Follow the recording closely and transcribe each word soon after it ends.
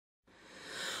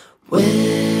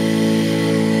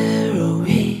Where are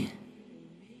we?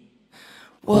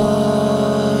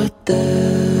 What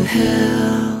the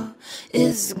hell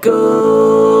is going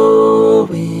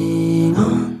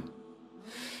on?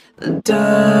 The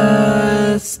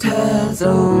dust has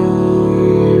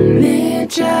only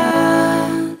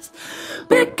just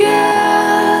begun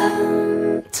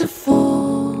to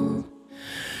fall.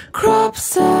 Crop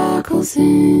circles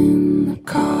in the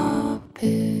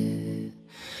carpet,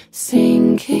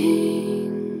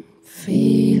 sinking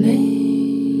feeling.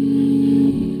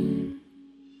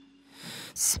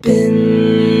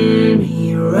 Spin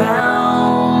me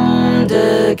round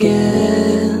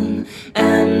again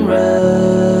and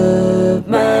rub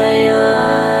my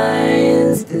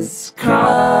eyes. This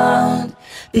can't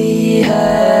be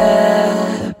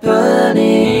happening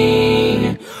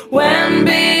when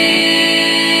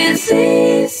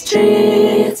busy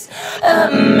streets are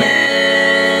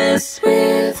mess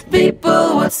with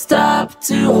people would stop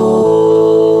to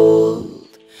hold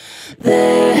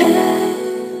their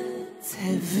heads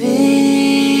heavy.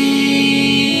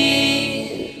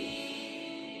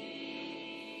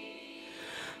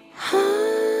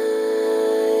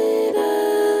 Hide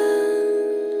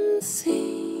and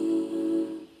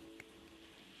seek,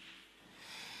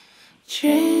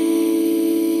 trains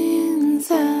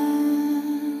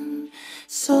and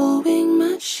sewing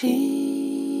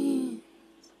machines.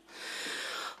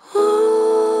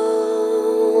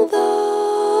 All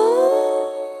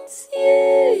those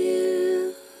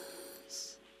years,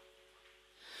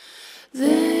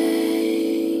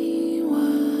 they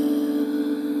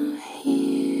were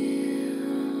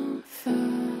here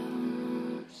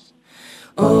first.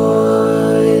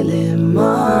 Oily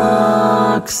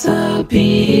marks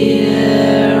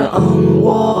appear on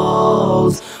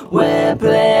walls where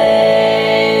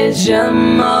pleasure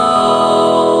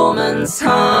moments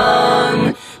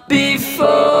hung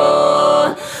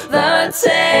before the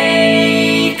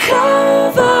takeover,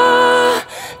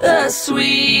 the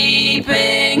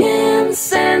sweeping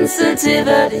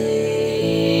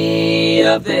insensitivity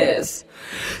of this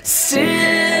still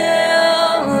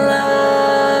life.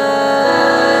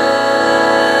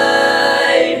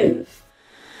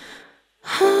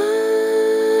 Hide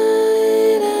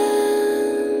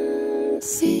and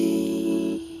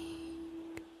seek,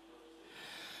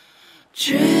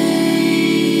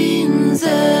 trains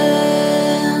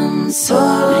and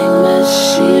sewing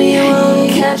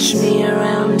machines, catch me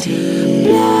around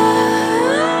here.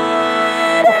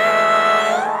 Blood and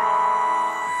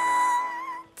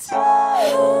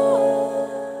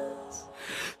tears,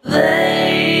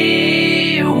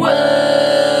 they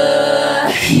were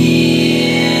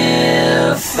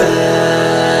here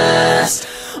first.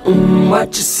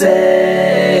 What you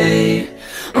say?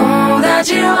 Oh, that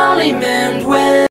you only meant when